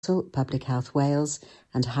Public Health Wales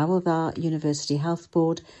and Hywel University Health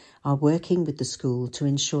Board are working with the school to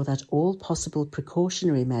ensure that all possible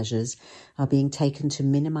precautionary measures are being taken to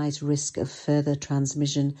minimise risk of further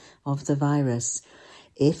transmission of the virus.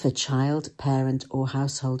 If a child, parent or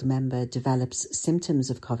household member develops symptoms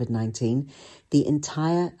of COVID-19, the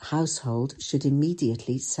entire household should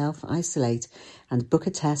immediately self-isolate and book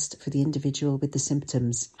a test for the individual with the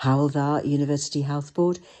symptoms. Hywel University Health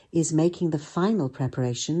Board is making the final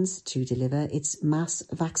preparations to deliver its mass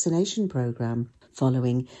vaccination programme,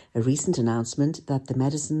 following a recent announcement that the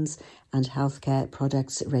Medicines and Healthcare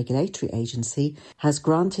Products Regulatory Agency has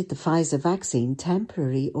granted the Pfizer vaccine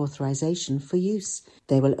temporary authorisation for use.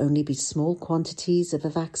 There will only be small quantities of a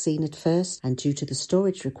vaccine at first, and due to the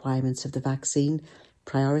storage requirements of the vaccine,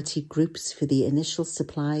 priority groups for the initial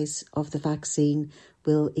supplies of the vaccine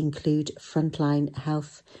will include frontline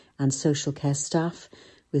health and social care staff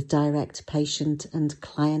with direct patient and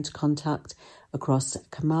client contact across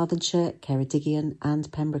Carmarthenshire, Ceredigion and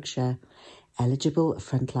Pembrokeshire. Eligible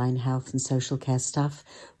frontline health and social care staff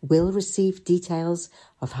will receive details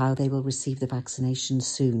of how they will receive the vaccination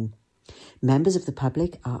soon. Members of the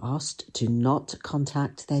public are asked to not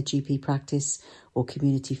contact their GP practice or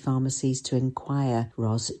community pharmacies to inquire.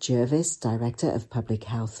 Ros Jervis, Director of Public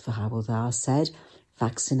Health for Hywel, said,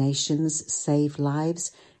 "Vaccinations save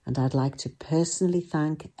lives, and I'd like to personally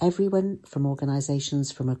thank everyone from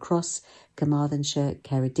organisations from across Carmarthenshire,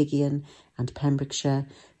 Ceredigion and Pembrokeshire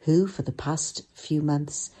who, for the past few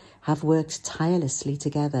months, have worked tirelessly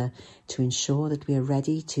together to ensure that we are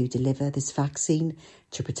ready to deliver this vaccine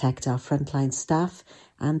to protect our frontline staff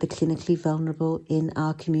and the clinically vulnerable in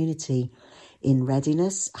our community. In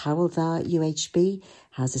readiness, Hywel UHB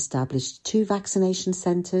has established 2 vaccination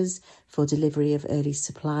centres for delivery of early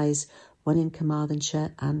supplies, one in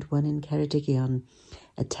Carmarthenshire and one in Ceredigion.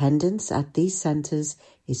 Attendance at these centres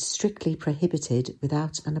is strictly prohibited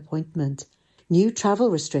without an appointment. New travel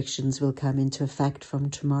restrictions will come into effect from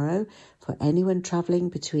tomorrow for anyone travelling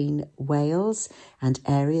between Wales and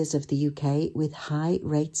areas of the UK with high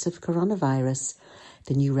rates of coronavirus.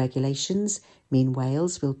 The new regulations mean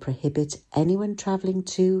Wales will prohibit anyone travelling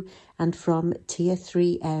to and from Tier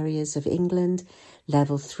 3 areas of England,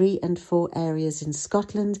 Level 3 and 4 areas in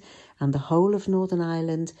Scotland and the whole of Northern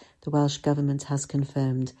Ireland, the Welsh Government has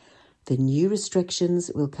confirmed. The new restrictions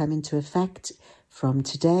will come into effect from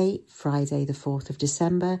today, Friday the 4th of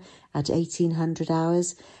December at 1800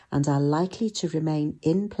 hours and are likely to remain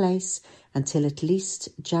in place until at least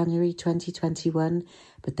January 2021,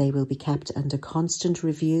 but they will be kept under constant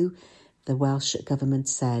review, the Welsh Government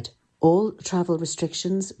said. All travel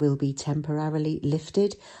restrictions will be temporarily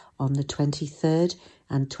lifted on the 23rd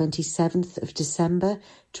and 27th of December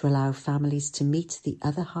to allow families to meet the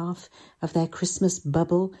other half of their Christmas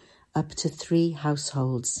bubble, up to 3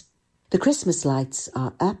 households. The Christmas lights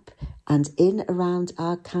are up and in around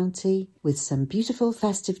our county with some beautiful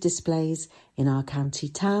festive displays in our county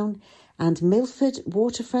town, and Milford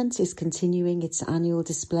Waterfront is continuing its annual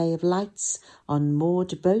display of lights on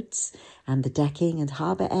moored boats, and the decking and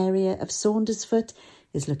harbour area of Saundersfoot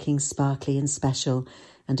is looking sparkly and special.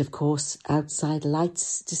 And of course, outside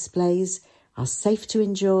lights displays are safe to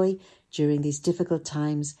enjoy during these difficult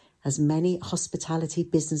times as many hospitality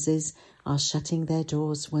businesses are shutting their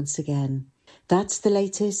doors once again. That's the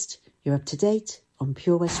latest. You're up to date on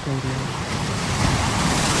Pure West Radio.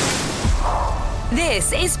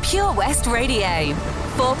 This is Pure West Radio.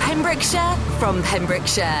 For Pembrokeshire, from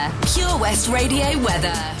Pembrokeshire. Pure West Radio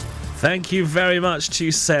weather. Thank you very much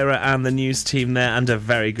to Sarah and the news team there, and a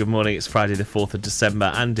very good morning. It's Friday the 4th of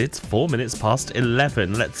December and it's 4 minutes past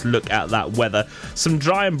 11. Let's look at that weather. Some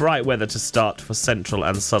dry and bright weather to start for central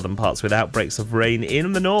and southern parts with outbreaks of rain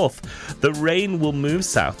in the north. The rain will move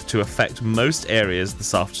south to affect most areas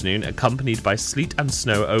this afternoon, accompanied by sleet and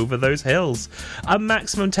snow over those hills. A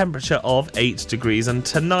maximum temperature of 8 degrees, and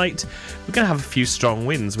tonight we're going to have a few strong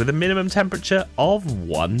winds with a minimum temperature of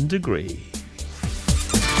 1 degree.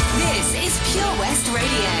 This is Pure West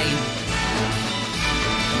Radio.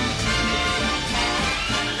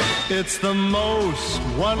 It's the most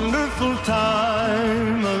wonderful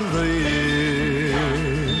time of the year,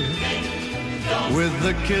 with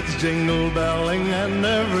the kids jingle belling and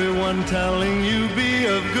everyone telling you be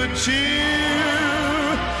of good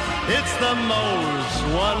cheer. It's the most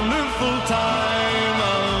wonderful time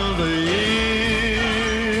of the year.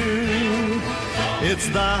 It's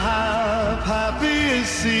the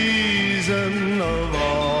happiest season of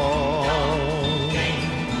all,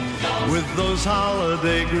 with those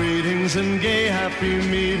holiday greetings and gay happy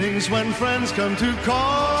meetings when friends come to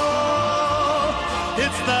call.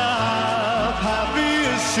 It's the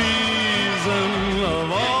happiest season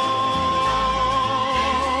of all.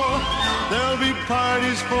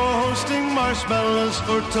 parties for hosting, marshmallows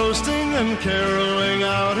for toasting, and caroling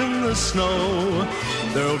out in the snow.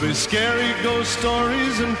 There'll be scary ghost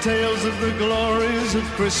stories and tales of the glories of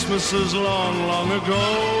Christmases long, long ago.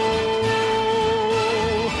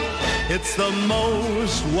 It's the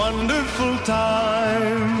most wonderful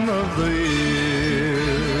time of the year.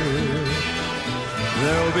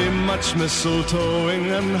 There'll be much mistletoeing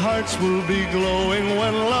and hearts will be glowing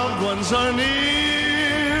when loved ones are near.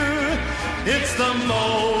 It's the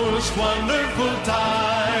most wonderful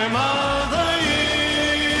time of the year.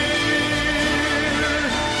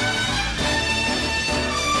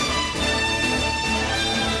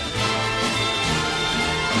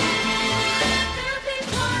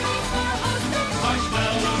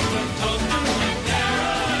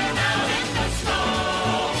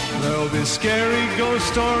 There'll be scary ghost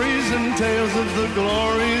stories and tales of the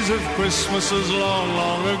glories of Christmases long,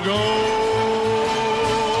 long ago.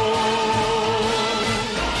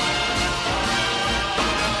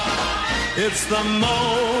 It's the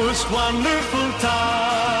most wonderful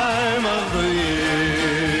time of the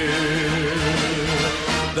year.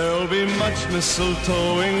 There'll be much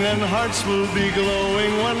mistletoeing and hearts will be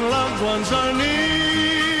glowing when loved ones are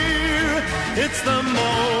near. It's the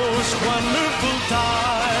most wonderful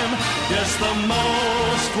time, yes, the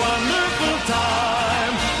most wonderful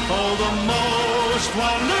time, oh, the most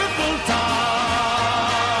wonderful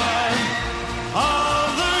time of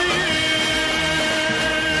the year.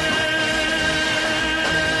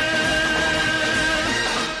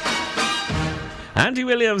 Andy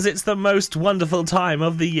Williams, it's the most wonderful time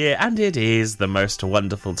of the year, and it is the most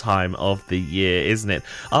wonderful time of the year, isn't it?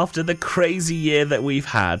 After the crazy year that we've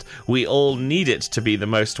had, we all need it to be the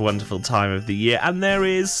most wonderful time of the year, and there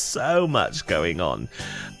is so much going on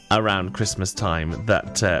around Christmas time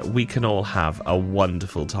that we can all have a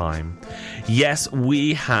wonderful time. Yes,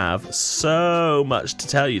 we have so much to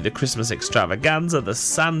tell you. The Christmas extravaganza, the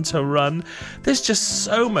Santa run, there's just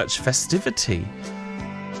so much festivity.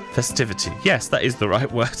 Festivity. Yes, that is the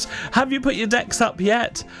right word. Have you put your decks up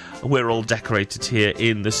yet? We're all decorated here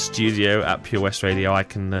in the studio at Pure West Radio. I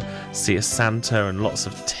can see a Santa and lots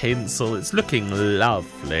of tinsel. It's looking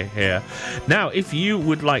lovely here. Now, if you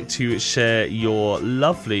would like to share your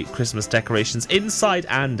lovely Christmas decorations inside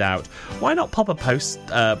and out, why not pop a picture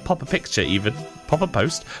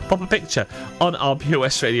on our Pure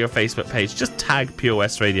West Radio Facebook page. Just tag Pure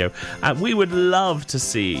West Radio, and we would love to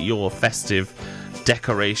see your festive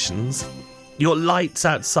decorations, your lights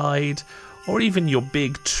outside, or even your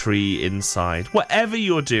big tree inside. Whatever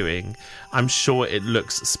you're doing, I'm sure it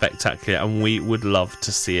looks spectacular and we would love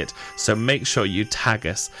to see it. So make sure you tag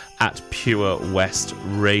us at Pure West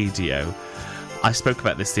Radio. I spoke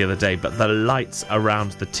about this the other day, but the lights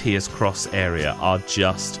around the Tiers Cross area are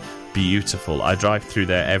just beautiful. I drive through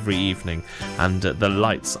there every evening and the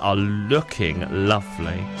lights are looking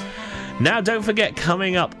lovely. Now, don't forget,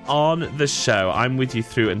 coming up on the show, I'm with you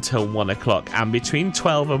through until 1 o'clock, and between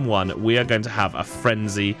 12 and 1, we are going to have a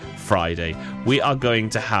Frenzy Friday. We are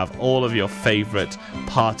going to have all of your favourite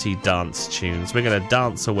party dance tunes. We're going to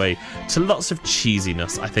dance away to lots of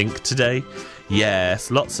cheesiness, I think, today.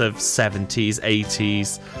 Yes, lots of 70s,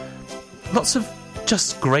 80s, lots of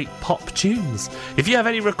just great pop tunes. If you have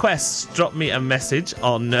any requests, drop me a message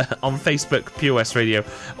on Facebook, Pure West Radio,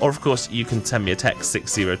 or of course you can send me a text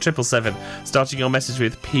 60777, starting your message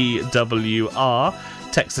with PWR.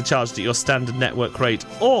 Text are charged at your standard network rate,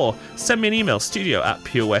 or send me an email,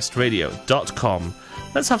 studio@purewestradio.com.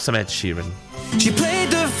 Let's have some Ed Sheeran. She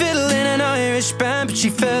played the fiddle in an Irish band, but she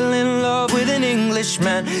fell in love with an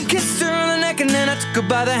Englishman. Kissed her on the neck and then I took her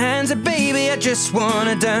by the hands. And baby, I just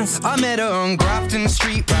wanna dance. I met her on Grafton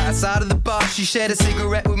Street, right outside of the bar. She shared a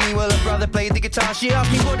cigarette with me while her brother played the guitar. She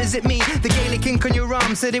asked me, what does it mean? The Gaelic ink on your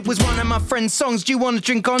arm. Said it was one of my friend's songs. Do you want to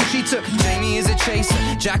drink on? She took Jamie as a chaser,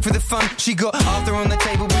 Jack for the fun. She got Arthur on the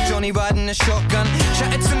table with Johnny riding a shotgun.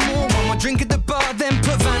 Chatted some more, one more drink at the bar, then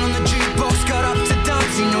put Van on the jukebox, got up to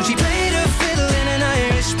dance. You know she played her fiddle in an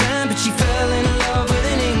Irish band, but she fell in love with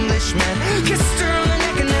an Englishman. Kissed her on the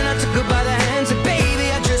neck and then I took her by the hands. And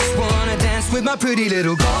baby, I just wanna dance with my pretty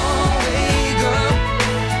little Galway girl.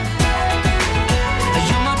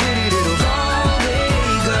 You're my pretty little Galway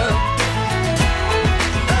girl.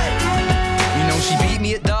 Hey. You know she beat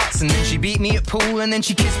me at darts and then she beat me at pool, and then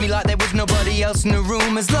she kissed me like there was nobody else in the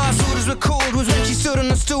room. As last orders were called was when she stood on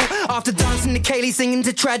the stool after dancing to Kaylee, singing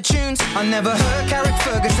to trad tunes. I never heard Carrick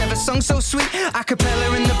Fergus ever sung so sweet. A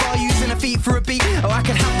cappella in the bar using her feet for a beat. Oh, I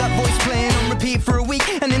could have that voice playing on repeat for a week.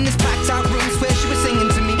 And in this packed out room where she was singing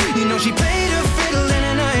to me. You know she played her fiddle in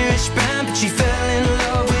an Irish band, but she fell in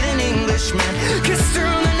love with an Englishman. Kissed her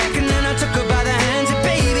on the neck and then I took her by the hands. And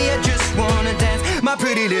baby, I just wanna dance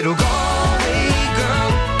pretty little Galway girl.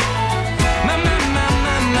 My, my, my,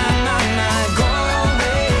 my, my, my, my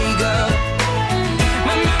Galway girl.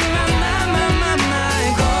 My, my, my, my, my, my, my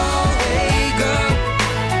Galway girl.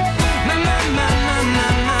 My, my, my, my, my,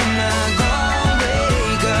 my, my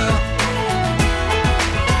Galway girl.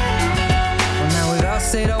 Well, now we'd all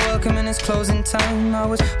said our welcome and it's closing time. I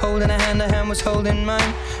was holding a hand was holding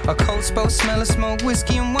mine. Our coats both smell of smoke,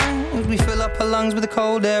 whiskey and wine, as we fill up her lungs with the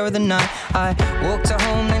cold air of the night. I walked her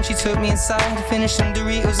home, then she took me inside to finish some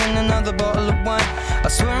Doritos and another bottle of wine. I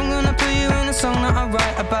swear I'm gonna put you in a song that I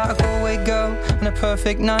write about a Galway girl and a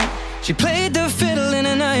perfect night. She played the fiddle in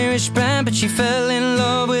an Irish band, but she fell in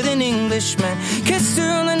love with an Englishman. Kissed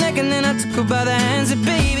her on the neck and then I took her by the hands. And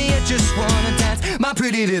baby, I just wanna dance, my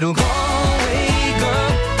pretty little Galway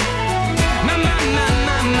girl. My, my, my,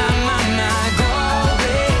 my, my, my, my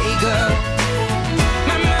Galway girl.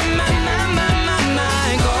 My, my, my, my, my, my, my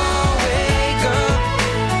Galway girl.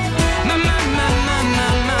 My, my, my, my, my,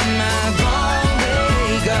 my, my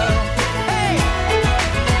Galway girl. Hey!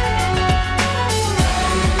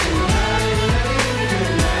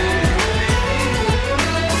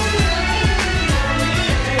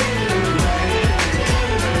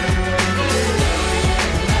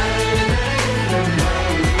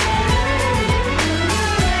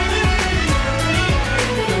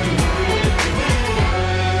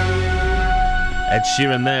 Ed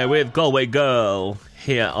Sheeran there with Galway Girl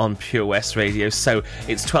here on Pure West Radio. So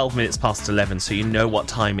it's 12 minutes past 11, so you know what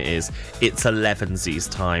time it is. It's 11's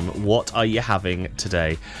time. What are you having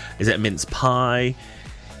today? Is it a mince pie?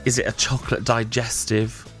 Is it a chocolate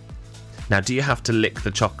digestive? Now, do you have to lick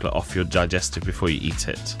the chocolate off your digestive before you eat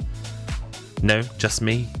it? No? Just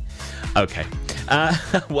me? Okay.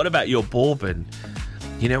 What about your bourbon?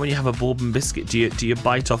 You know when you have a bourbon biscuit, do you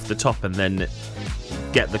bite off the top and then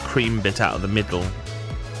get the cream bit out of the middle?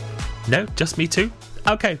 No? Just me too?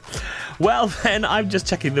 Okay. Well, then, I'm just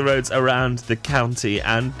checking the roads around the county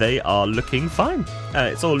and they are looking fine.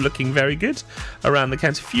 It's all looking very good around the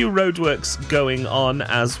county. Few roadworks going on,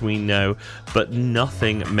 as we know, but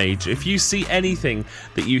nothing major. If you see anything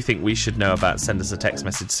that you think we should know about, send us a text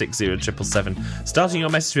message 60777, starting your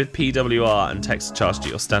message with PWR and text charged at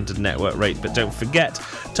your standard network rate. But don't forget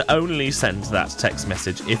to only send that text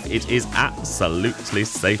message if it is absolutely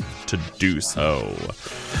safe to do so.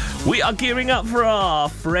 We are gearing up for our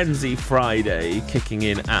Frenzy Friday, kicking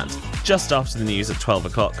in at just after the news at 12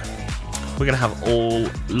 o'clock. We're going to have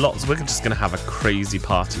we're just going to have a crazy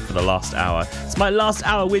party for the last hour. It's my last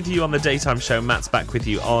hour with you on the daytime show. Matt's back with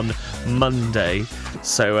you on Monday.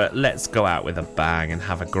 So let's go out with a bang and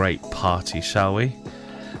have a great party, shall we?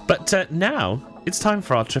 But now it's time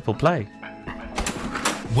for our triple play.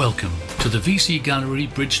 Welcome to the VC Gallery,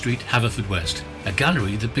 Bridge Street, Haverfordwest, a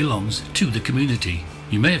gallery that belongs to the community.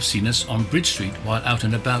 You may have seen us on Bridge Street while out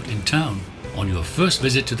and about in town. On your first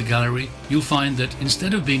visit to the gallery, you'll find that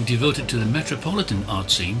instead of being devoted to the metropolitan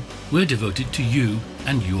art scene, we're devoted to you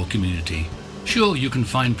and your community. Sure, you can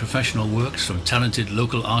find professional works from talented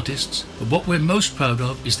local artists, but what we're most proud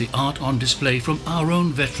of is the art on display from our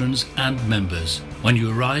own veterans and members. When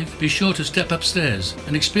you arrive, be sure to step upstairs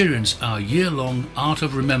and experience our year-long Art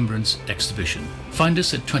of Remembrance exhibition. Find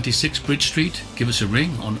us at 26 Bridge Street, give us a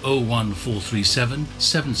ring on 01437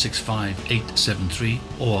 765 873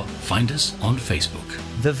 or find us on Facebook.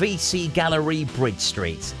 The VC Gallery, Bridge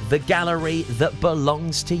Street, the gallery that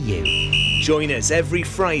belongs to you. Join us every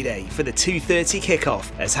Friday for the 2:30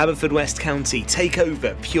 kickoff as Haverfordwest County take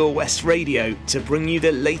over Pure West Radio to bring you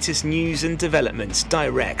the latest news and developments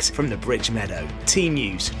direct from the Bridge Meadow. Team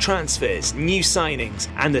news, transfers, new signings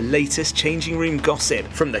and the latest changing room gossip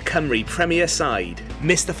from the Cymru Premier side.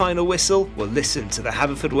 Miss the final whistle? Well, listen to the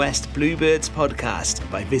Haverfordwest Bluebirds podcast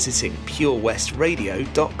by visiting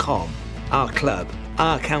purewestradio.com. Our club,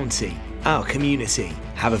 our county, our community.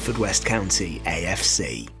 Haverfordwest County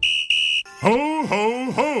AFC. Ho,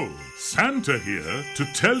 ho, ho! Santa here to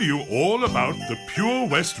tell you all about the Pure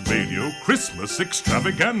West Radio Christmas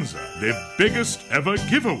Extravaganza, their biggest ever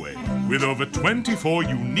giveaway, with over 24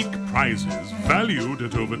 unique prizes valued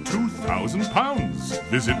at over £2,000.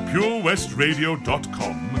 Visit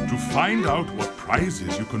purewestradio.com to find out what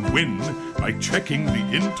prizes you can win by checking the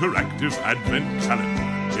interactive advent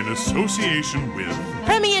calendar in association with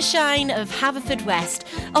Premier Shine of Haverfordwest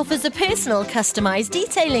offers a personal customised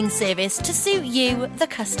detailing service to suit you, the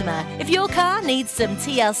customer. If your car needs some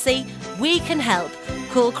TLC, we can help.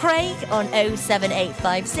 Call Craig on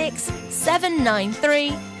 07856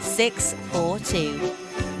 793 642.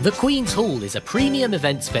 The Queen's Hall is a premium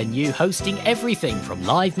events venue hosting everything from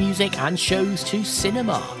live music and shows to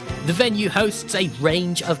cinema. The venue hosts a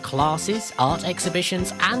range of classes, art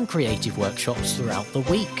exhibitions and creative workshops throughout the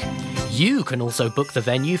week. You can also book the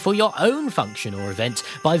venue for your own function or event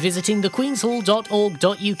by visiting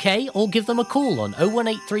thequeenshall.org.uk or give them a call on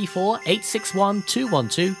 01834 861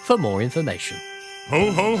 212 for more information.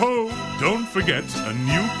 Ho, ho, ho! Don't forget, a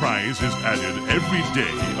new prize is added every day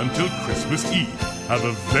until Christmas Eve. Have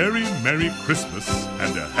a very Merry Christmas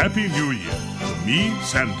and a Happy New Year from me,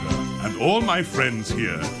 Santa, and all my friends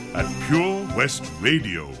here at Pure West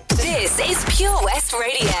Radio. This is Pure West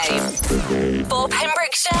Radio. For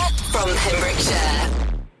Pembrokeshire, from Pembrokeshire.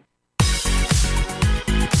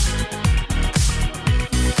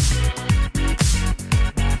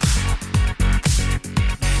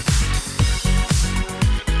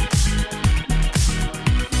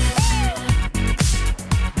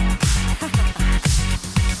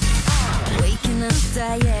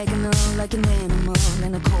 Diagonal like an animal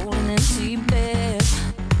in a cold and empty bed.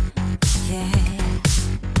 Yeah,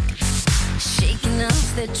 shaking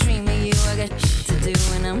off the dream of you. I got to do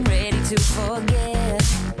and I'm ready to forget.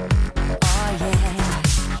 Oh yeah,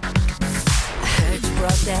 I heard you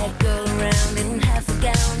brought that girl around in half a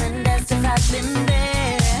gown and asked if I've been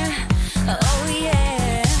there. Oh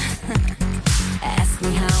yeah, ask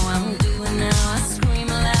me how I'm doing now. I scream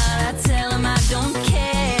aloud, I tell him I don't care.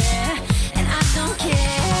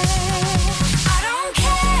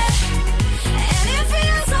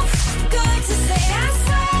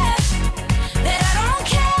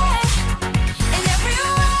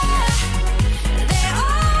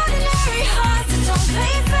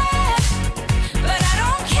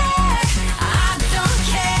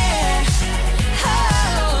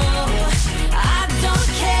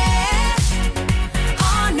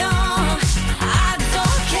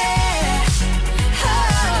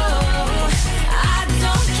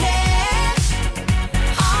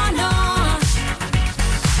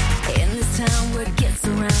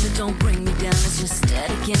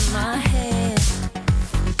 In my head,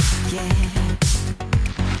 yeah.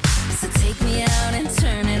 So take me out and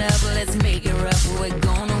turn it up. Let's make it rough. We're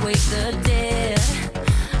gonna wake the dead.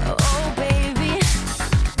 Oh baby,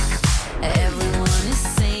 everyone is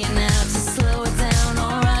saying now to slow it down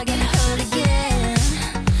or I get hurt again.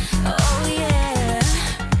 Oh yeah,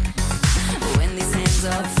 when these hands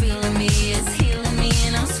are feeling me, it's healing me,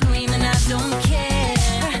 and I'm screaming I don't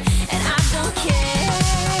care, and I don't care.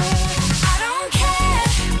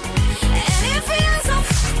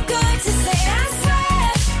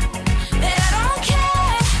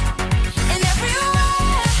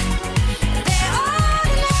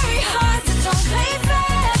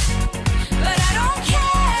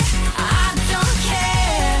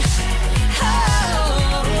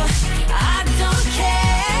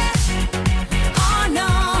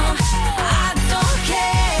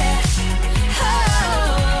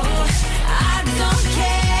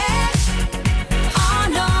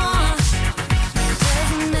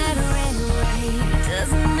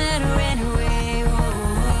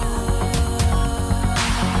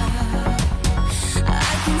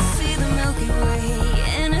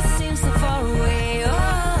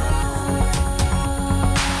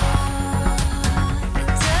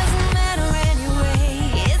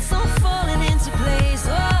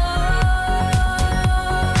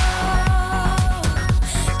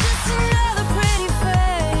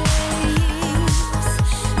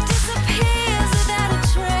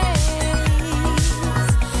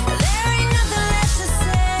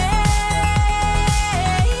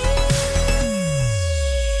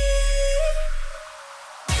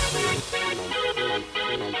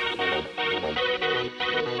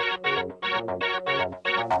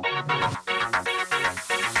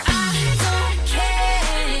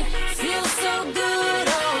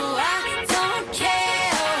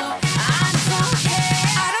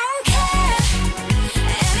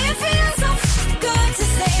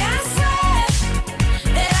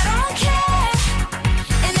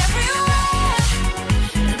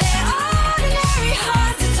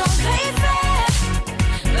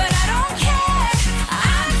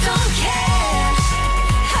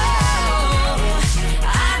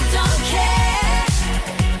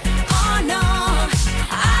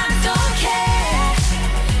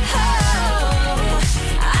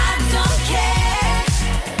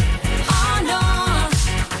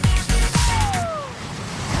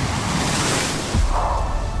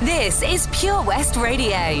 This is Pure West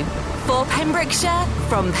Radio. For Pembrokeshire,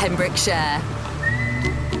 from Pembrokeshire.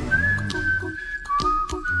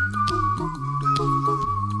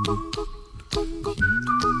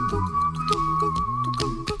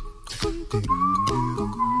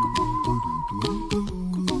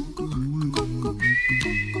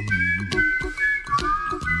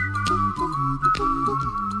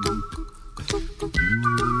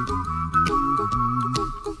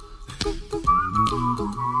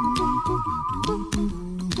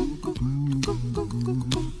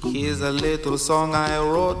 a little song I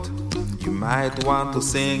wrote. You might want to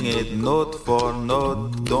sing it note for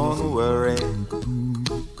note. Don't worry,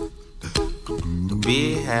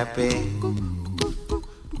 be happy.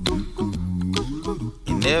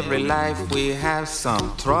 In every life we have some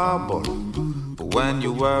trouble, but when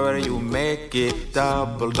you worry you make it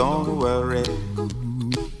double. Don't worry,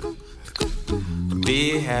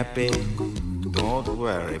 be happy. Don't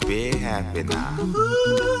worry, be happy now.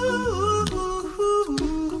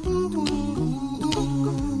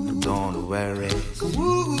 Don't worry,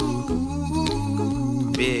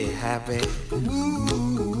 be happy.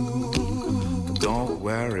 Don't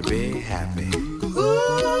worry, be happy.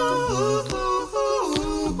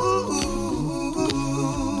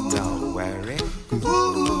 Don't worry,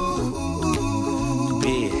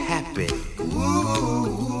 be happy.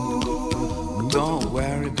 Don't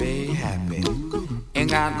worry, be happy. Ain't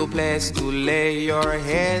got no place to lay your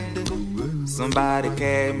head. Somebody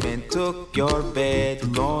came and took your bed.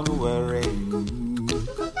 Don't worry,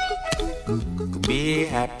 be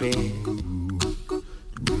happy.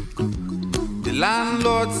 The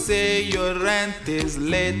landlord say your rent is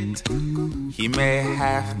late. He may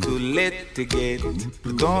have to litigate.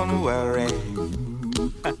 Don't worry,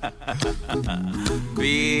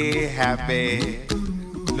 be happy.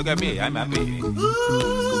 Look at me, I'm happy.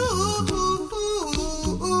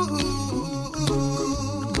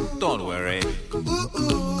 Don't worry,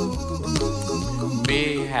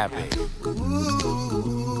 be happy.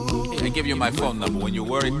 I give you my phone number. When you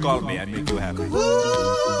worry, call me. I make you happy.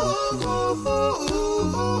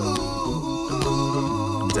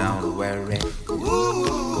 Don't worry,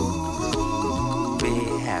 be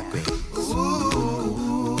happy.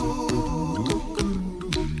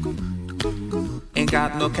 Ain't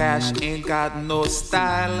got no cash, ain't got no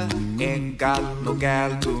style, ain't got no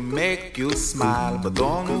gal to make you smile. But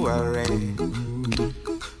don't worry,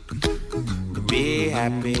 be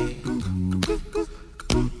happy.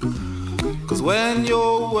 Cause when you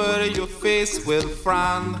worry your face will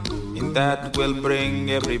frown, and that will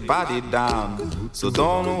bring everybody down. So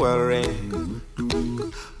don't worry,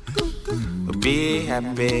 be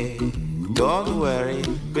happy. Don't worry,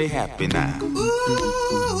 be happy now.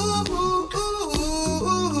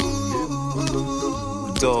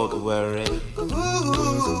 Don't worry,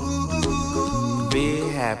 be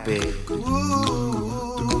happy.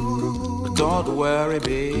 Don't worry,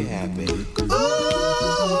 be happy.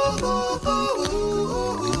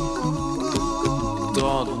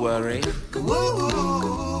 Don't worry,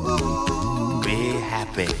 be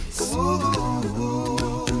happy.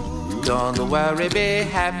 Don't worry, be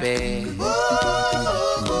happy.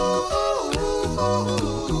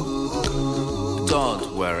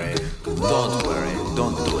 Don't worry,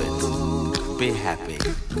 don't do it. Be happy.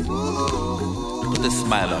 Put a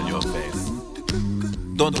smile on your face.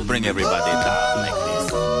 Don't bring everybody down like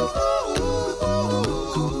this.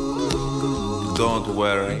 Don't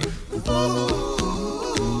worry.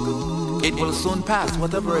 It will soon pass,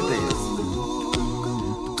 whatever it is.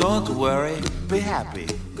 Don't worry, be happy.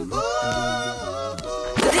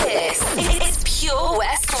 This is Pure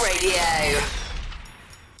West Radio.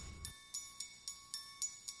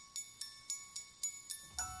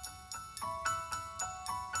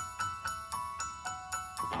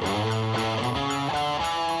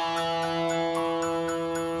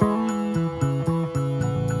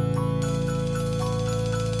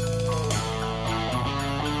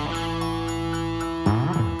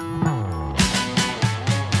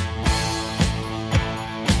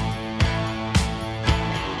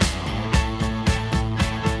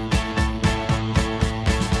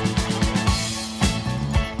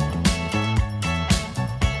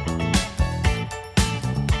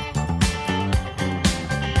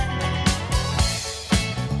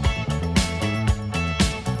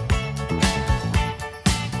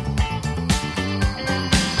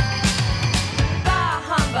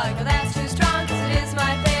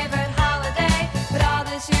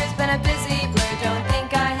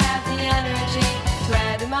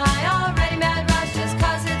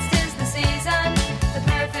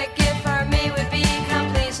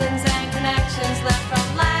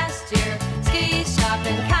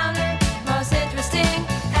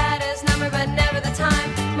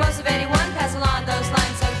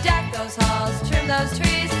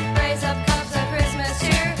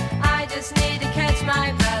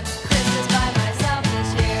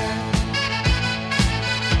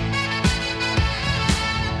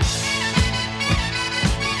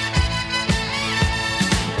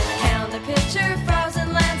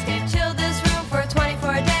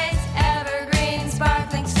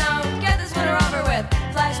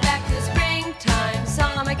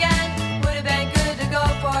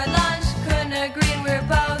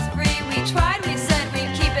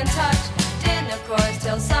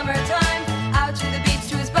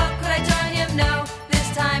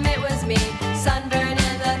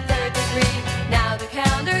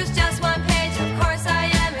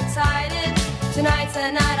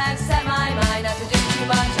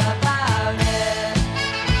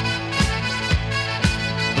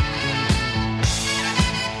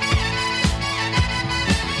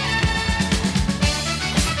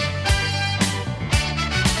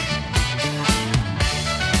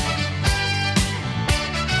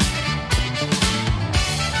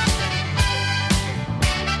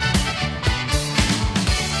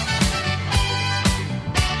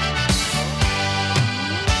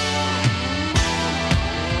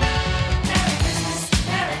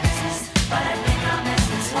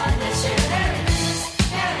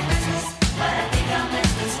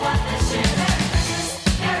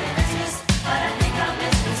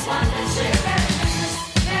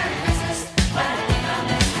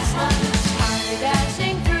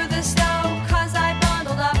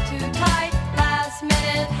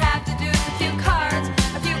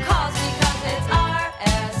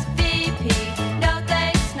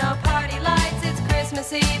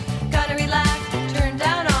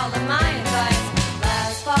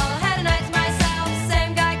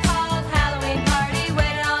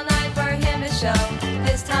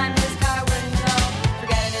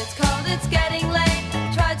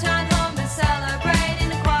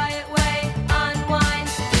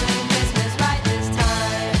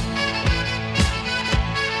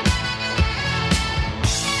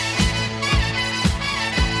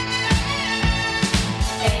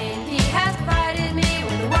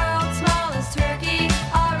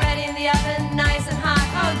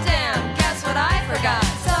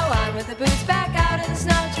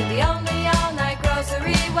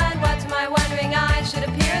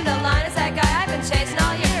 chasing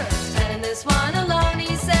all year. Spending this one alone,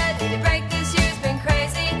 he said. The break this year's been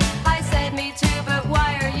crazy. I said, me too, but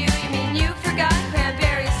why are you? You mean you forgot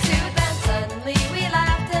cranberries too? Then suddenly we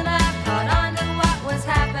laughed and I caught on to what was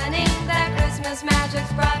happening. That Christmas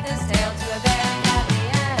magic's brought this tale to a very happy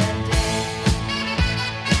ending.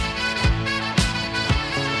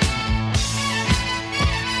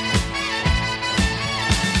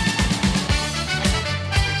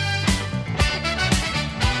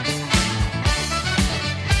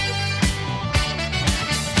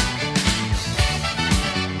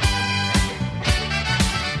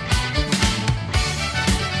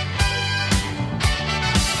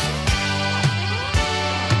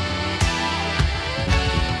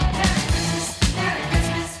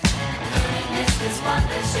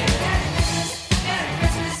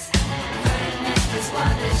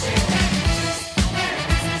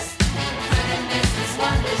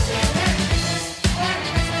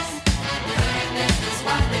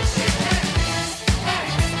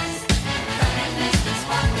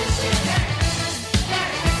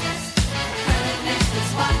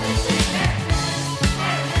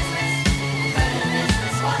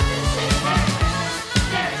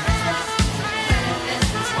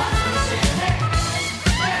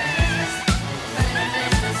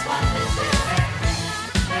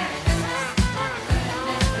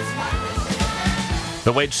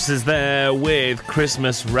 The Waitress is there with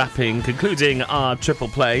Christmas wrapping, concluding our triple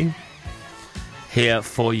play here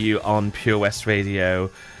for you on Pure West Radio,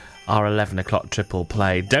 our 11 o'clock triple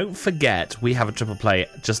play. Don't forget, we have a triple play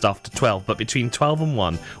just after 12, but between 12 and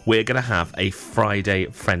 1, we're going to have a Friday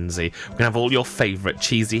Frenzy. We're going to have all your favourite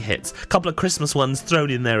cheesy hits, a couple of Christmas ones thrown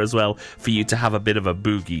in there as well for you to have a bit of a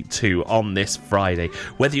boogie too on this Friday.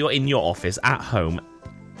 Whether you're in your office, at home,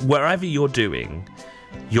 wherever you're doing,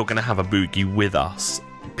 you're going to have a boogie with us,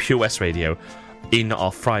 Pure West Radio, in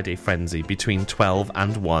our Friday Frenzy between 12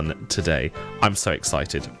 and 1 today. I'm so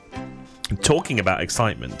excited. Talking about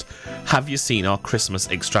excitement, have you seen our Christmas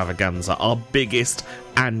extravaganza, our biggest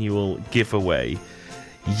annual giveaway?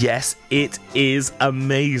 Yes, it is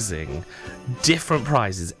amazing. Different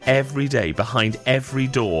prizes every day behind every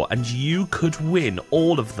door, and you could win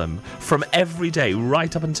all of them from every day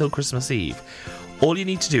right up until Christmas Eve. All you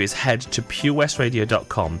need to do is head to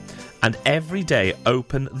purewestradio.com and every day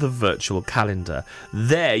open the virtual calendar.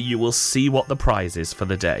 There you will see what the prize is for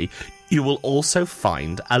the day. You will also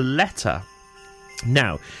find a letter.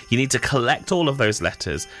 Now, you need to collect all of those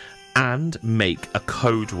letters and make a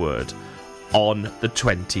code word on the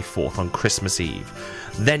 24th, on Christmas Eve.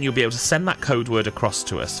 Then you'll be able to send that code word across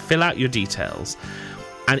to us, fill out your details,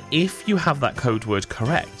 and if you have that code word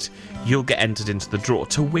correct, you'll get entered into the draw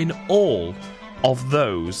to win all of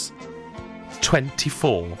those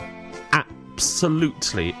 24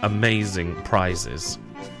 absolutely amazing prizes.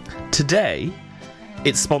 Today,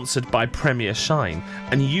 it's sponsored by Premier Shine,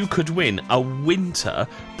 and you could win a winter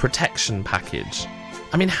protection package.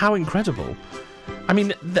 I mean, how incredible. I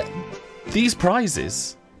mean, these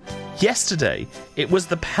prizes. Yesterday, it was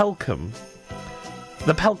the Pelcom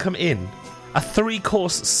Inn, a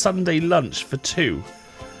 3-course Sunday lunch for 2.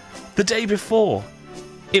 The day before,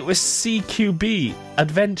 it was CQB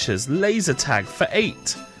Adventures laser tag for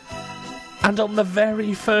 8. And on the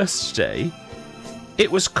very first day, it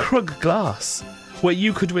was Krug Glass, where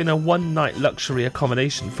you could win a 1-night luxury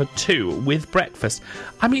accommodation for 2 with breakfast.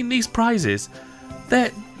 I mean, these prizes,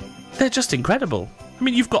 they're just incredible. I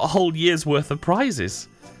mean, you've got a whole year's worth of prizes.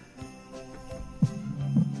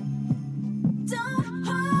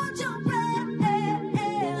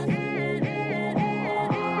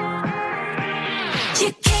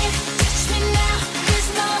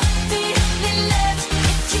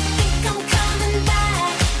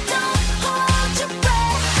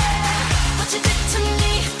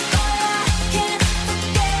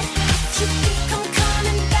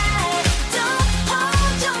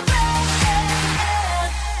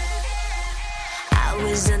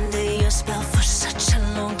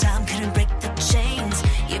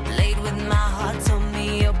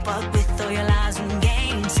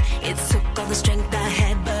 The strength I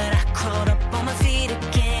had.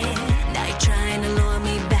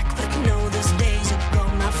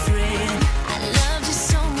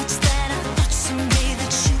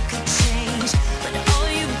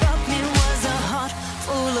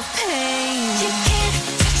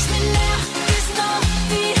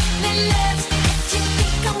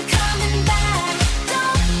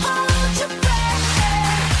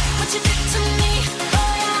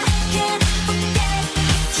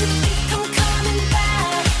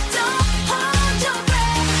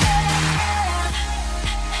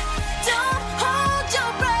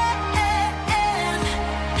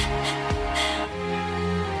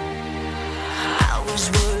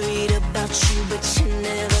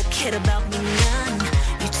 cared about me none.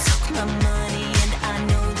 You took my money and I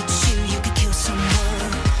know that you could kill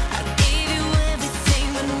someone. I gave you everything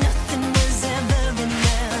but nothing was ever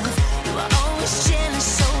enough. You were always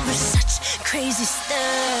jealous over such crazy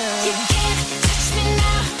stuff. You can't touch me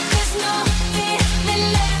now, there's no feeling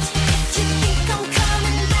left. If you think I'm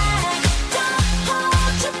coming back, don't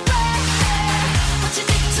hold your breath. What you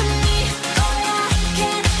did to me, boy, I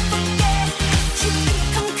can't forget. If you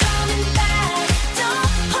think I'm coming back,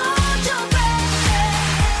 don't hold your breath.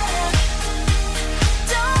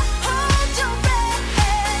 Don't hold your breath.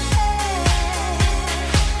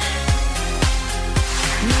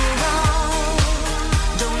 Move on,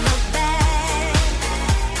 don't look back.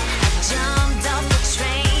 I jumped off the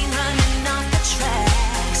train, running off the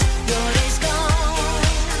tracks. Your day's gone,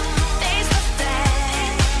 face the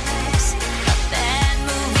facts. A bad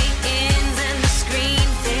movie ends and the screen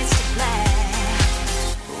fades to black.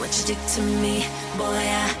 What you did to me, boy,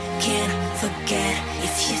 I can't forget.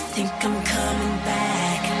 If you think I'm coming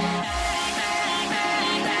back,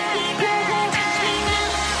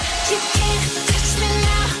 you can't touch me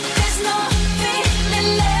now, there's no feeling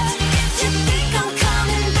left. If you think I'm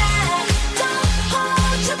coming back, don't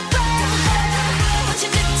hold your breath. What you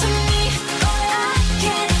did to me, boy, I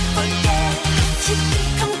can't forget. If you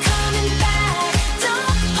think I'm coming back,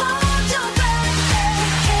 don't hold your breath.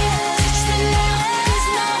 You can't touch me now, there's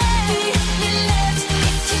no feeling left.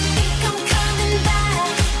 If you think I'm coming back,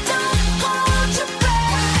 don't hold your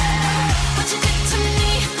breath. What you did to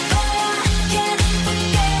me, boy, I can't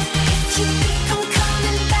forget. If you think I'm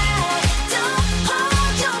coming back, don't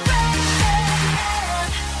hold your breath.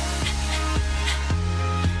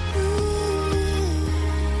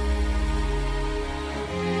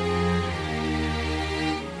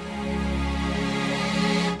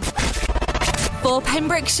 'For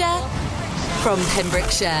Pembrokeshire, from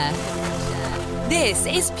Pembrokeshire. This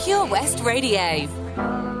is Pure West Radio.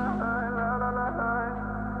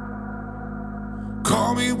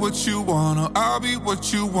 Call me what you wanna, I'll be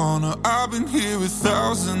what you wanna. I've been here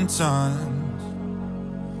 1,000 times.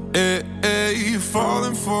 Hey,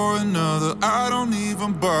 falling for another, I don't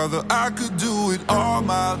even bother. I could do it all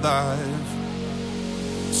my life.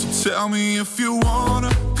 So tell me if you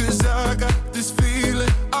wanna, 'cause I got this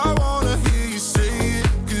feeling. I wanna hear you say it,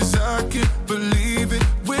 'cause I can't believe it.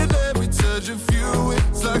 With every touch of you,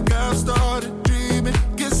 it's like I've started dreaming.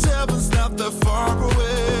 Guess heaven's not that far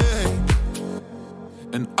away.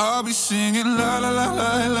 And I'll be singing la la la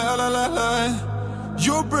la la la la la.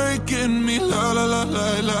 You're breaking me la la la la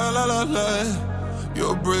la la la la.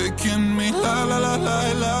 You're breaking me la la la la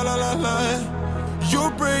la la la la.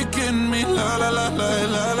 You're breaking me la la la la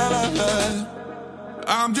la la la la.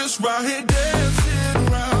 I'm just right here dancing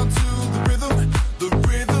around to the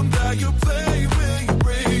rhythm that you play when you're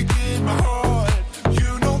breaking my heart.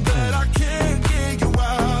 You know that I can't get you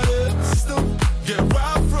out of the system. Yeah,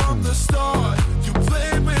 right from the start.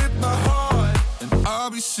 I'll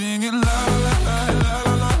be singing la la la la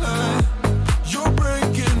la la la. You're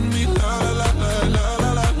breaking me la la la la la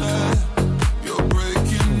la la. You're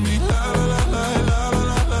breaking me la la la la la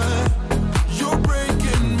la la. You're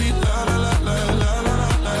breaking me la la la la la la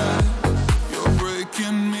la. You're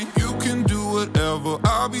breaking me. You can do whatever.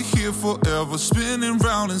 I'll be here forever, spinning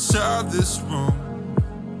round inside this room.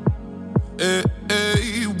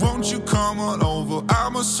 Hey, won't you come on over?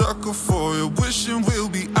 I'm a sucker for you, wishing we'll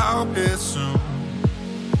be out here soon.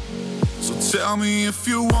 So tell me if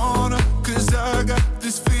you wanna, 'cause I got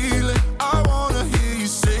this feeling. I wanna hear you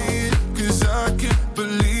say it, 'cause I can't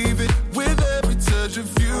believe it. With every touch of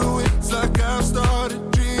you, it's like I've started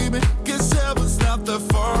dreaming. Guess heaven's not that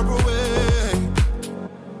far away.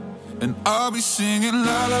 And I'll be singing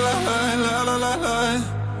la la la la la la la la.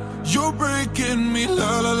 You're breaking me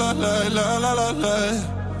la la la la la la la la.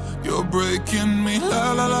 You're breaking me la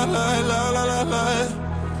la la la la la la la.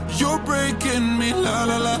 You're breaking me la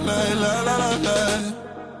la la la la la la la.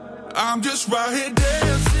 I'm just right here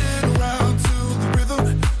dancing around to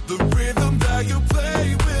the rhythm that you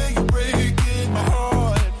play when you're breaking my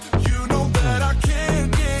heart. You know that I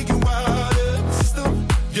can't get you out of the system.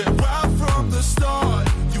 Yeah, right from the start,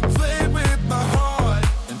 you play with my heart,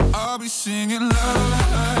 and I'll be singing la la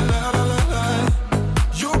la la la la la.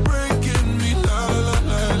 You're breaking me la la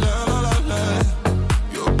la la la la la.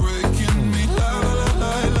 You're breaking me la la la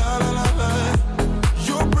la la la la la.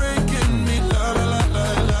 You're breaking me la la la la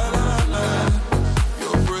la la la.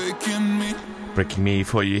 You're breaking me. Breaking me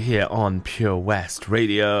for you here on Pure West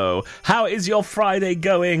Radio. How is your Friday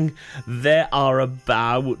going? There are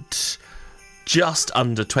about just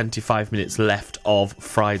under 25 minutes left of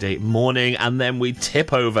Friday morning, and then we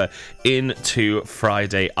tip over into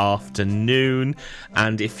Friday afternoon.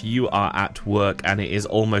 And if you are at work and it is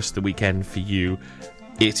almost the weekend for you,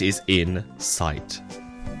 it is in sight.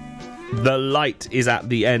 The light is at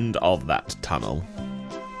the end of that tunnel.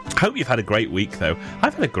 Hope you've had a great week, though.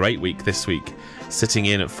 I've had a great week this week, sitting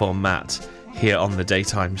in for Matt here on the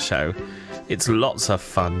daytime show. It's lots of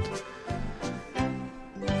fun.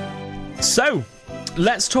 So,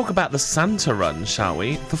 let's talk about the Santa run, shall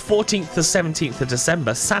we? The 14th to 17th of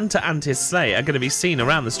December, Santa and his sleigh are going to be seen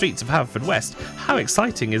around the streets of Haverfordwest. How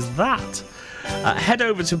exciting is that? Head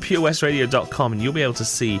over to purewestradio.com and you'll be able to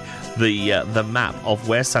see the map of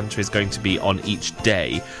where Santa is going to be on each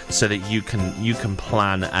day, so that you can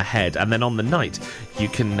plan ahead. And then on the night, you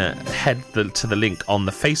can head to the link on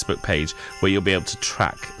the Facebook page where you'll be able to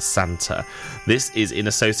track Santa. This is in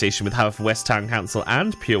association with Haverfordwest Town Council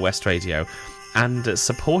and Pure West Radio, and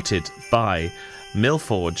supported by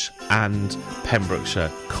Millforge and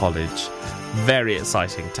Pembrokeshire College. Very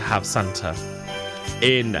exciting to have Santa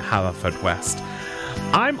in Haverfordwest.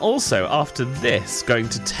 I'm also, after this, going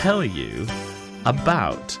to tell you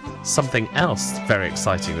about something else very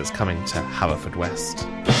exciting that's coming to Haverfordwest.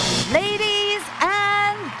 Ladies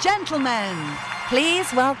and gentlemen,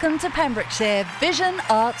 please welcome to Pembrokeshire Vision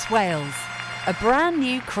Arts Wales, a brand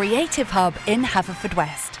new creative hub in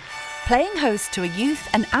Haverfordwest, playing host to a youth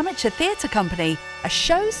and amateur theatre company, a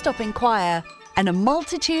show-stopping choir, and a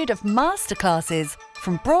multitude of masterclasses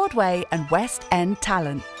from Broadway and West End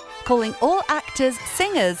talent, calling all actors,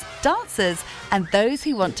 singers, dancers, and those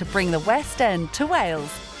who want to bring the West End to Wales.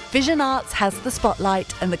 Vision Arts has the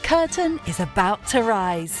spotlight and the curtain is about to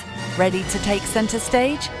rise. Ready to take centre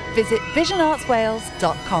stage? Visit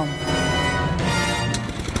visionartswales.com.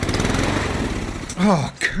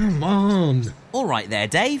 Oh, come on. All right there,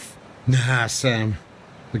 Dave. Nah, Sam.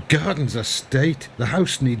 The garden's a state. The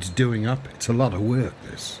house needs doing up. It's a lot of work,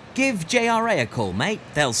 this. Give JRA a call, mate.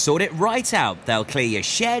 They'll sort it right out. They'll clear your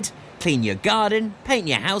shed, clean your garden, paint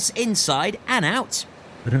your house inside and out.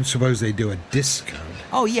 I don't suppose they do a discount.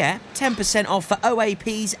 Oh yeah, 10% off for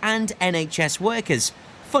OAPs and NHS workers.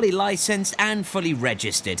 Fully licensed and fully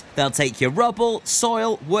registered. They'll take your rubble,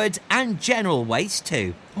 soil, wood and general waste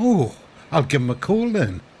too. Oh, I'll give them a call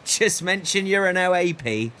then. Just mention you're an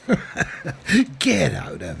OAP. Get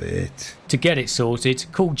out of it. To get it sorted,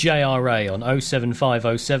 call JRA on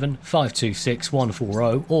 07507 526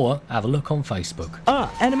 140 or have a look on Facebook.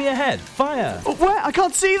 Ah, enemy ahead. Fire. Oh, where? I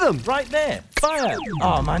can't see them. Right there. Fire.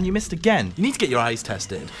 Oh, man, you missed again. You need to get your eyes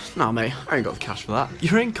tested. Nah, mate, I ain't got the cash for that.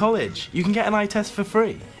 You're in college. You can get an eye test for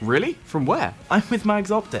free. Really? From where? I'm with Mags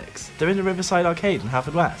Optics. They're in the Riverside Arcade in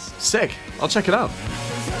Haverfordwest. Sick. I'll check it out.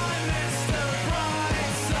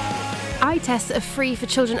 Eye tests are free for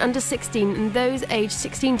children under 16 and those aged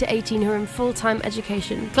 16 to 18 who are in full-time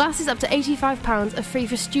education. Glasses up to £85 are free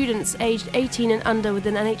for students aged 18 and under with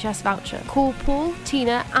an NHS voucher. Call Paul,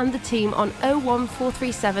 Tina and the team on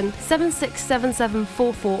 01437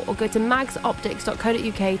 767744 or go to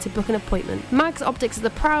magsoptics.co.uk to book an appointment. Mags Optics are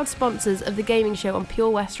the proud sponsors of the gaming show on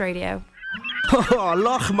Pure West Radio. Oh,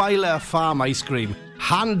 Lochmeyler Farm Ice Cream.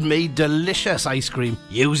 Handmade delicious ice cream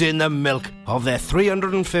using the milk of their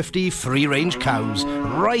 350 free-range cows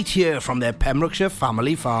right here from their Pembrokeshire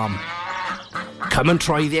family farm. Come and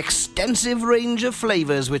try the extensive range of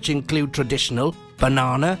flavours which include traditional,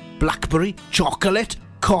 banana, blackberry, chocolate,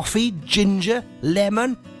 coffee, ginger,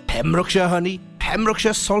 lemon, Pembrokeshire honey,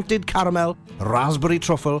 Pembrokeshire salted caramel, raspberry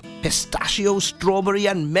truffle, pistachio, strawberry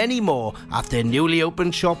and many more at their newly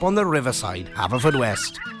opened shop on the Riverside,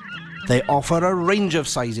 Haverfordwest. They offer a range of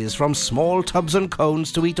sizes from small tubs and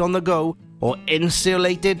cones to eat on the go or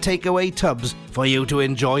insulated takeaway tubs for you to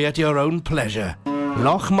enjoy at your own pleasure.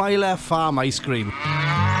 Lochmeyler Farm Ice Cream.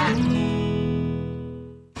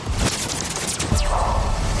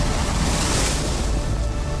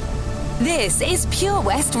 This is Pure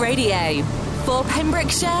West Radio. For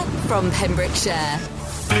Pembrokeshire, from Pembrokeshire.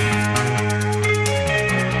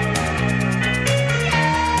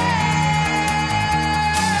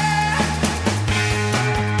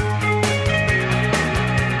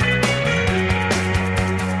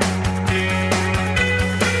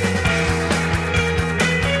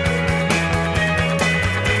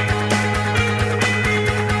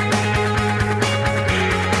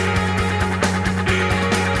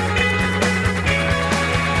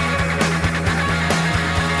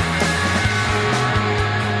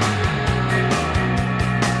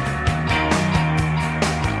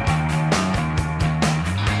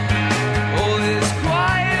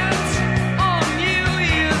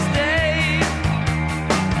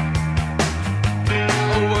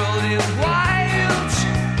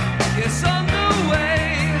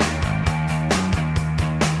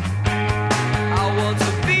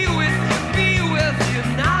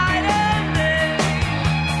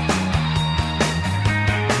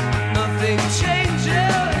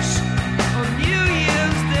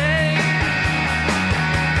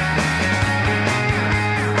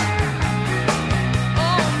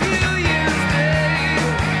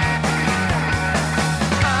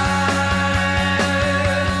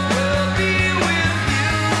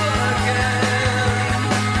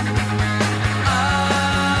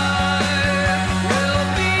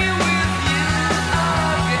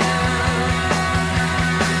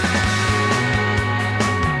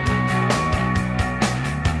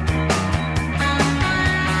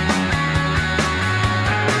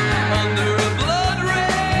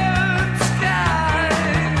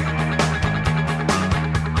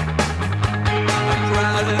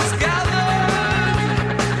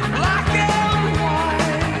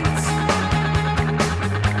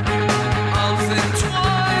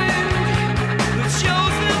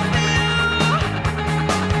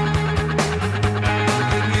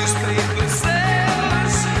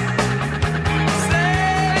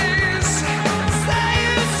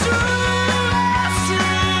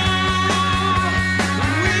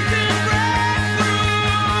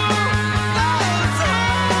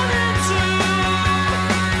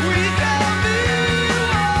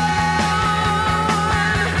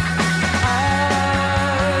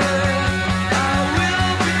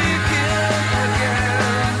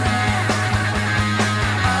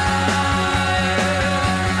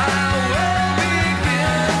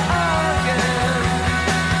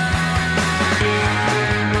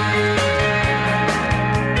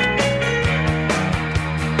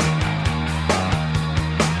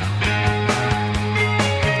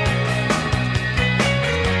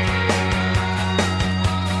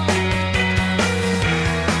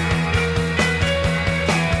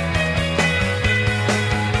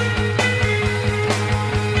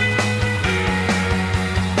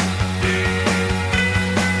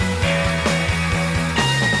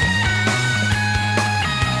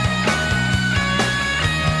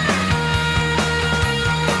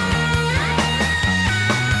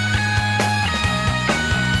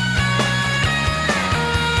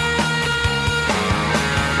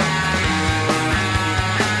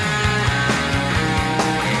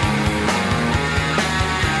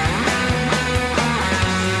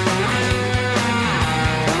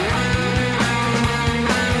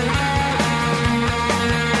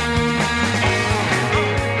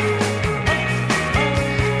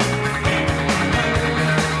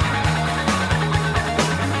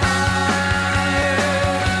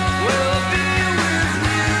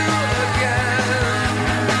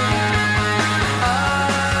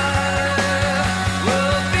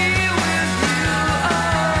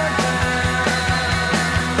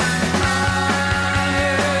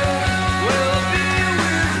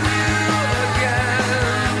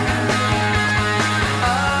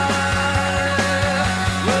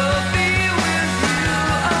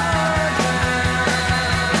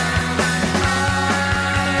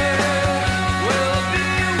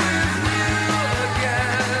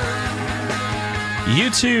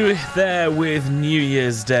 U2 there with New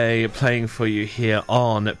Year's Day playing for you here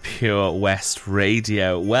on Pure West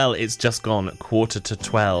Radio. Well, it's just gone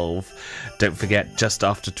 11:45. Don't forget, just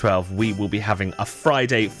after 12, we will be having a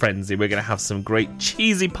Friday frenzy. We're going to have some great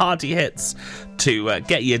cheesy party hits to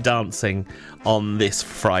get you dancing on this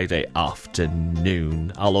Friday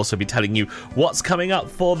afternoon. I'll also be telling you what's coming up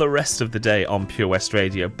for the rest of the day on Pure West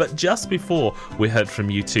Radio. But just before we heard from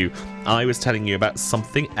U2, I was telling you about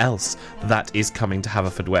something else that is coming to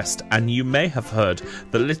Haverfordwest, and you may have heard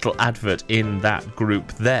the little advert in that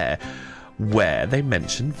group there where they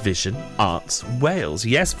mention Vision Arts Wales.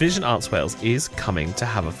 Yes, Vision Arts Wales is coming to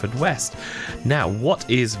Haverfordwest. Now, what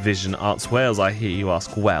is Vision Arts Wales, I hear you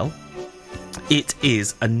ask? Well, it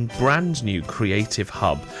is a brand new creative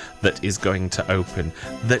hub that is going to open,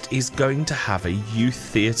 that is going to have a youth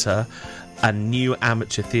theatre, a new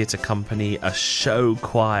amateur theatre company, a show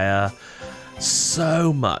choir,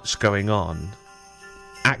 so much going on.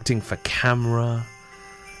 Acting for camera.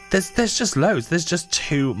 There's just loads. There's just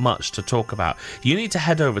too much to talk about. You need to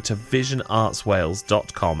head over to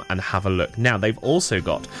visionartswales.com and have a look. Now, they've also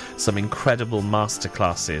got some incredible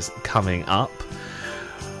masterclasses coming up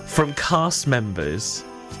from cast members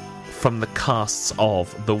from the casts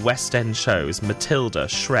of the West End shows Matilda,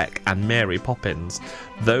 Shrek and Mary Poppins.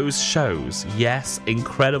 Those shows, yes,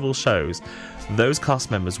 incredible shows, those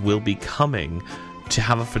cast members will be coming to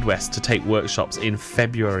Haverfordwest to take workshops in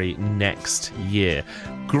February next year.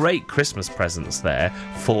 Great Christmas presents there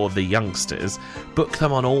for the youngsters. Book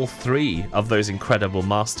them on all 3 of those incredible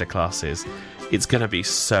masterclasses. It's going to be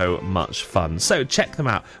so much fun. So check them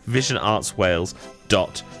out,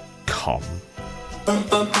 visionartswales.com.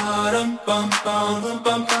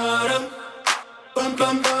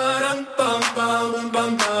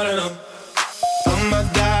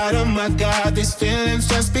 Oh my God, these feelings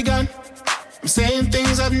just begun. I'm saying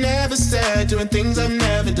things I've never said, doing things I've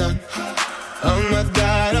never done. Oh my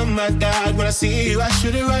God, when I see you I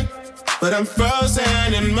should it right, but I'm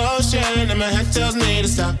frozen in motion and my head tells me to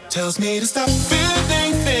stop. Feelings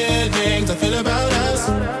I feel about us.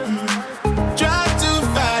 Try to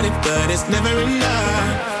fight it, but it's never enough.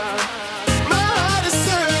 My heart is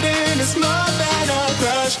hurting, it's more than a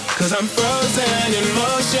crush, 'cause I'm frozen in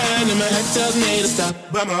motion and my head tells me to stop,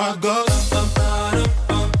 but my heart goes.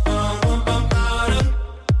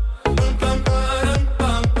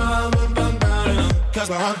 Cause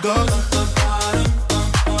my heart goes.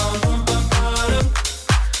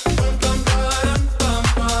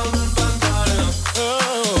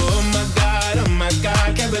 Oh my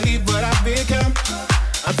God, can't believe what I've become.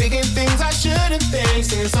 I'm thinking things I shouldn't think,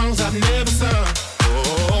 singing songs I've never sung.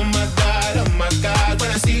 Oh my God, when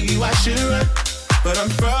I see you I should run, but I'm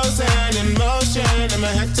frozen in motion and my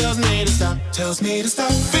head tells me to stop.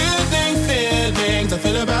 Feelings I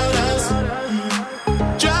feel about us.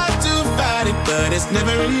 But it's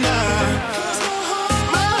never enough.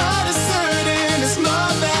 My heart is hurting, it's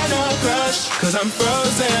more than a crush, 'cause I'm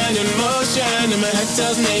frozen in motion and my head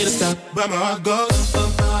tells me to stop, but my heart goes.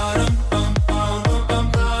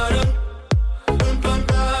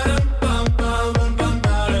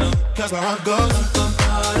 Cause my heart goes.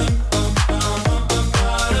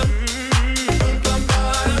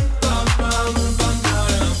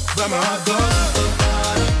 But my heart goes.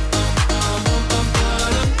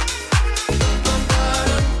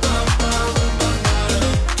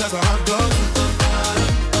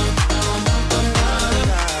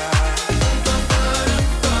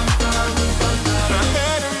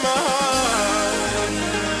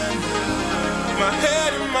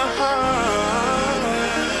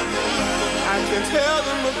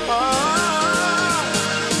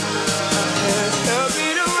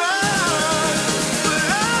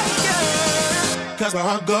 Cause my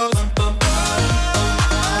heart goes.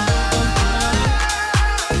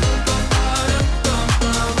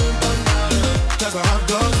 Cause my heart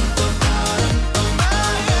goes.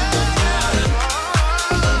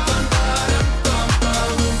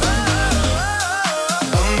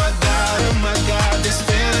 Oh my God, this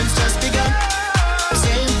feeling's just begun.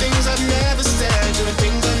 Saying things I've never said, doing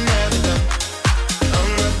things I've never done. Oh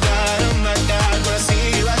my God, when I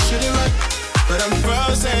see you I should it right, but I'm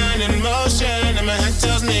frozen in motion and my head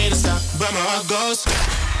tells me to stop, but my heart goes.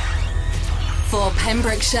 For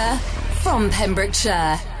Pembrokeshire, from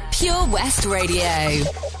Pembrokeshire, Pure West Radio.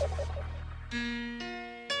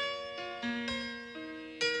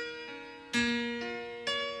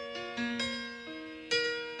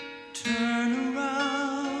 Turn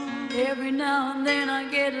around. Every now and then I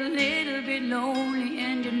get a little bit lonely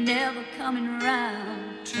and you're never coming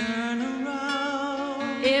around. Turn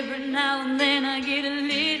around. Every now and then I get a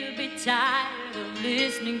little bit tired of listening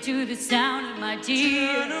listening to the sound of my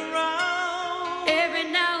tears. Turn around.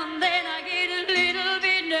 Every now and then I get a little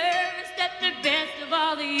bit nervous that the best of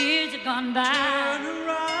all the years have gone by. Turn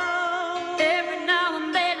around. Every now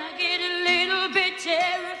and then I get a little bit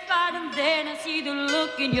terrified, and then I see the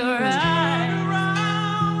look in your eyes. Turn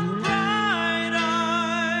around, bright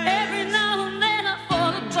eyes. Every now and then I fall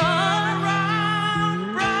apart. Turn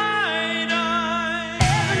around, bright eyes.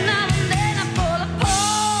 Every now and then I fall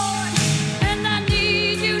apart, and I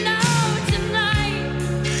need you now tonight,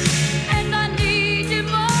 and I need you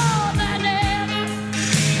more than ever.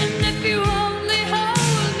 And if you only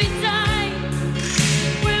hold me tight,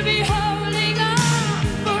 we'll be holding on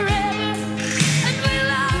forever, and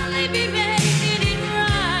we'll only be making it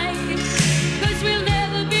right, 'cause we'll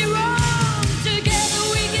never be wrong. Together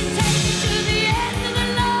we can take it to the end of the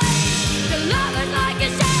line. The love is like a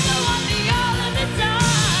shadow on me all of the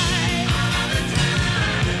time.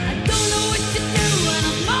 I don't know what to do, and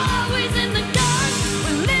I'm always in the dark.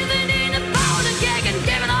 We're living in a powder keg and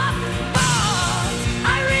giving off balls.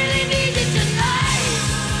 I really need you tonight.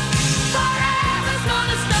 Forever's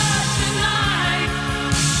gonna start tonight.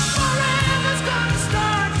 Forever's gonna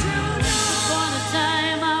start tonight. Upon a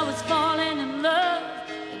time I was falling in love,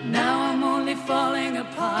 but now I'm only falling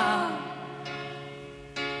apart.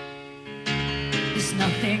 There's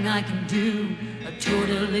nothing I can do, a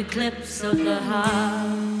total eclipse of the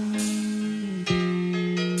heart.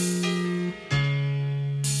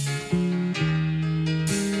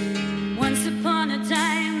 Once upon a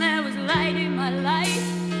time there was light in my life,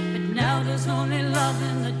 but now there's only love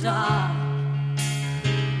in the dark.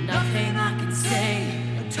 Nothing I can say,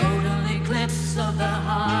 a total eclipse of the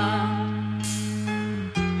heart.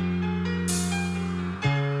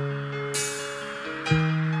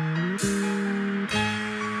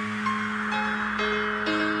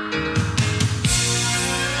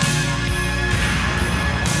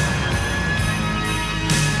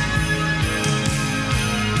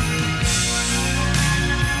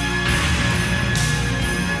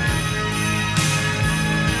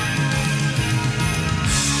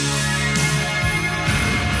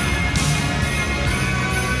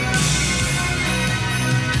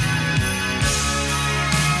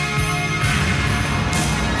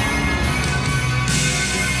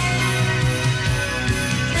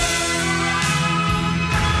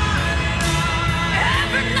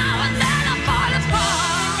 Every now and then I fall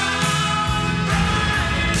apart.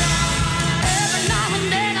 Every now and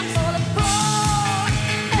then I fall apart,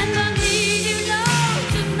 and I need you now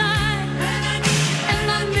tonight, and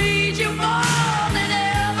I need you more than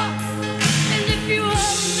ever. And if you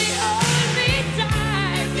only hold me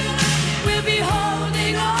tight, we'll be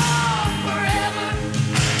holding on forever,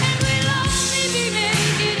 and we'll only be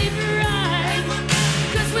making it right,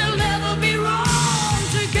 'cause we'll never be wrong.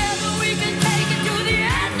 Together we can take it to the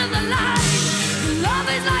end of the line. Love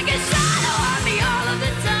is like a shadow on me all of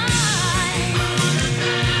the time.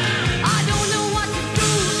 I don't know what to do,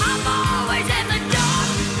 I'm always in the dark.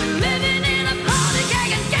 We're living in a powder keg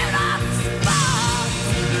and giving off sparks.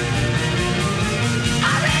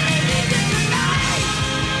 I really need you tonight.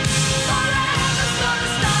 Forever's gonna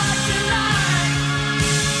start tonight.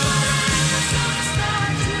 Forever's gonna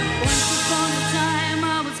start tonight. Once upon a time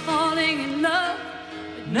I was falling in love,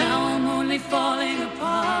 but now I'm only falling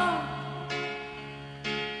apart.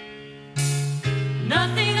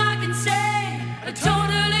 Nothing I can say, a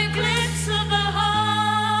total eclipse of the heart.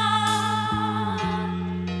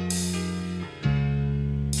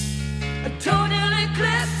 A total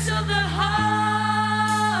eclipse of the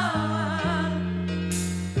heart.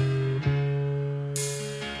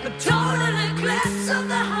 A total eclipse of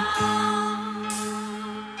the heart.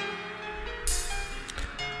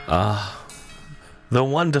 Ah, the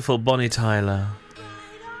wonderful Bonnie Tyler.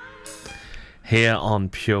 Here on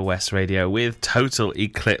Pure West Radio with Total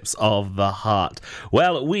Eclipse of the Heart.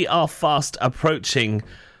 Well, we are fast approaching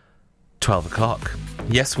 12 o'clock.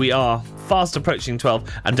 Yes, we are fast approaching 12.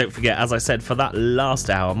 And don't forget, as I said, for that last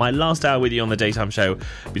hour, my last hour with you on the daytime show,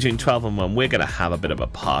 between 12 and 1, we're going to have a bit of a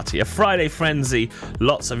party. A Friday frenzy.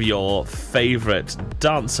 Lots of your favourite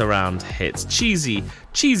dance around hits. Cheesy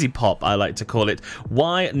pop, I like to call it.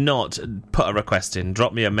 Why not put a request in?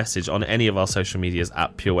 Drop me a message on any of our social medias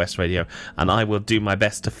at Pure West Radio, and I will do my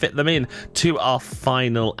best to fit them in to our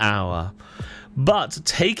final hour. But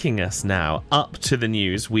taking us now up to the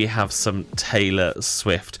news, we have some Taylor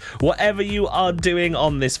Swift. Whatever you are doing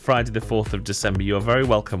on this Friday the 4th of December, you are very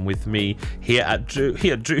welcome with me here at Drew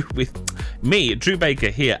Baker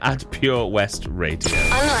here at Pure West Radio.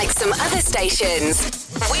 Unlike some other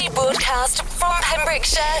stations, we broadcast from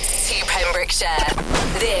Pembrokeshire to Pembrokeshire.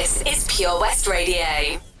 This is Pure West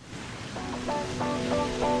Radio.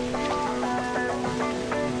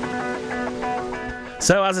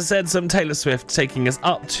 So, as I said, some Taylor Swift taking us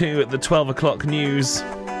up to the 12 o'clock news.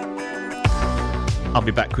 I'll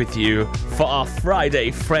be back with you for our Friday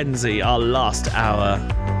Frenzy, our last hour,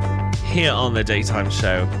 here on the Daytime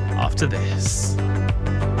Show after this.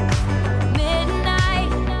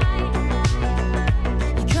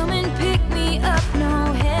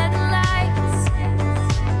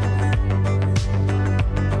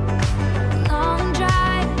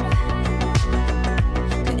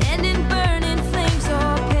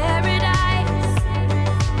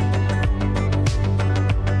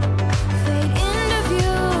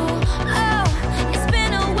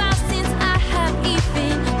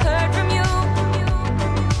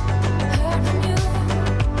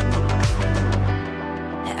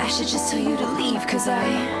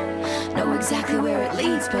 Exactly where it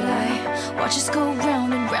leads, but I watch us go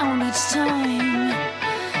round and round each time.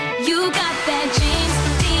 You got that James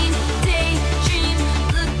Dean daydream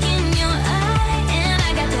look in your eye, and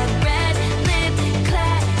I got that red lip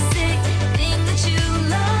classic thing that you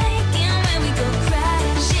like. And when we go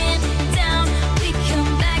crashing down, we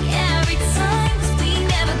come back every time, 'cause we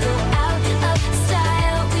never go out of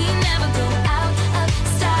style. We never go out of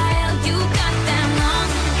style. You got that long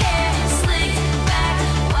hair, slick back,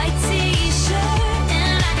 white tee.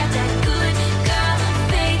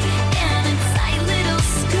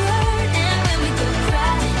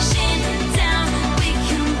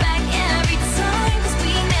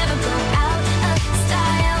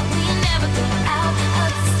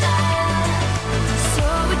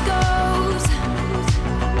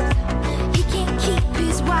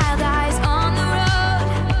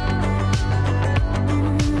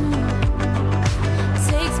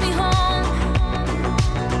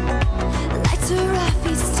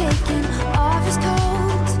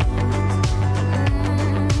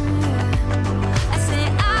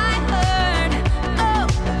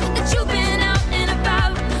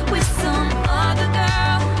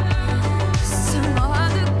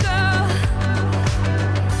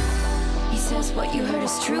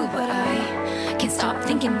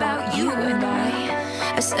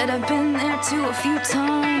 I've been there too a few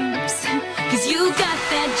times, 'cause you got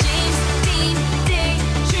that James Dean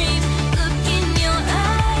daydream look in your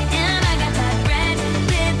eye, and I got that red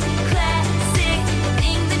lip classic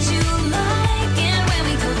thing that you like. And when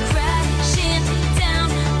we go crashing down,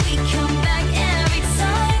 we come back every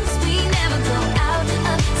time, 'cause we never go out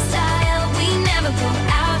of style. We never go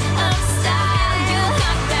out of style. You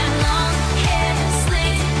got that long hair,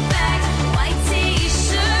 slick back, white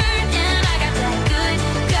t-shirt, and I got that good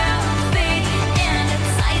girl fade and a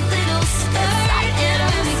tight little skirt. And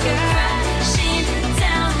when we go crashing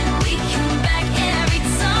down, we come back every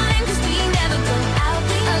time, 'cause we never go out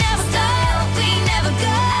of style. We never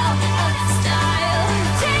go out of style.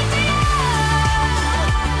 Take me out,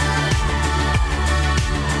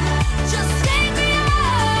 just take me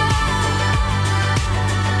out.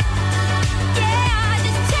 Yeah,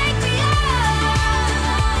 just take me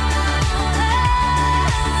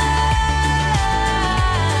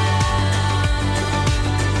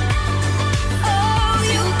Oh,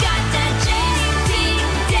 you got that James Dean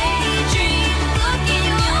daydream look in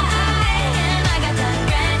your eye, and I got that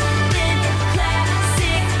red lip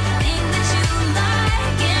classic thing that you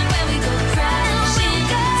like. And when we go crashing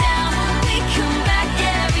down, we come back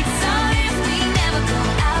every time. We never go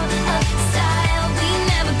out of style. We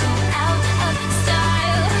never go out of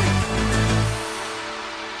style.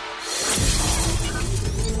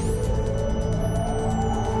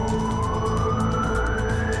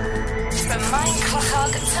 From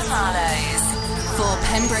Minecraft to Marlows. For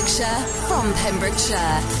Pembrokeshire, from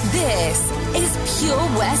Pembrokeshire, this is Pure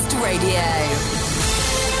West Radio.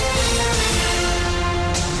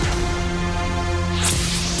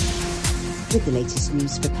 With the latest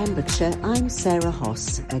news for Pembrokeshire, I'm Sarah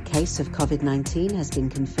Hoss. A case of COVID-19 has been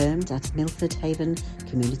confirmed at Milford Haven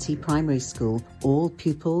Community Primary School. All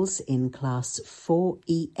pupils in Class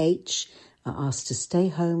 4EH are asked to stay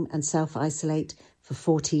home and self-isolate for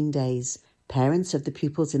 14 days. Parents of the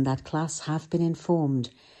pupils in that class have been informed.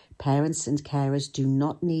 Parents and carers do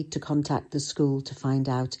not need to contact the school to find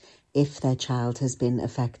out if their child has been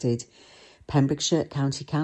affected. Pembrokeshire County Council